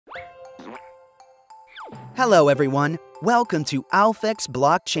Hello everyone, welcome to AOFEX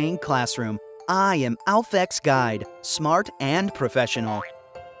Blockchain Classroom. I am AOFEX Guide, smart and professional.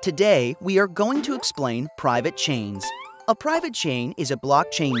 Today we are going to explain private chains. A private chain is a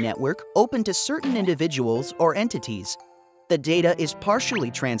blockchain network open to certain individuals or entities. The data is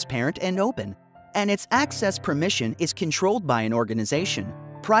partially transparent and open, and its access permission is controlled by an organization.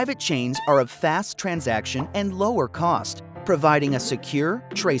 Private chains are of fast transaction and lower cost, providing a secure,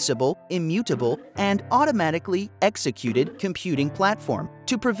 traceable, immutable, and automatically executed computing platform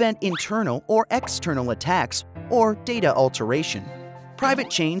to prevent internal or external attacks or data alteration. Private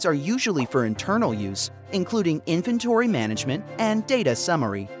chains are usually for internal use, including inventory management and data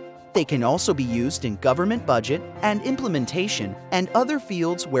summary. They can also be used in government budget and implementation and other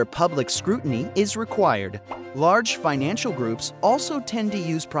fields where public scrutiny is required. Large financial groups also tend to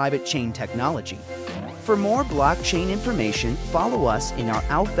use private chain technology. For more blockchain information, follow us in our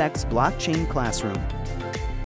AOFEX Blockchain Classroom.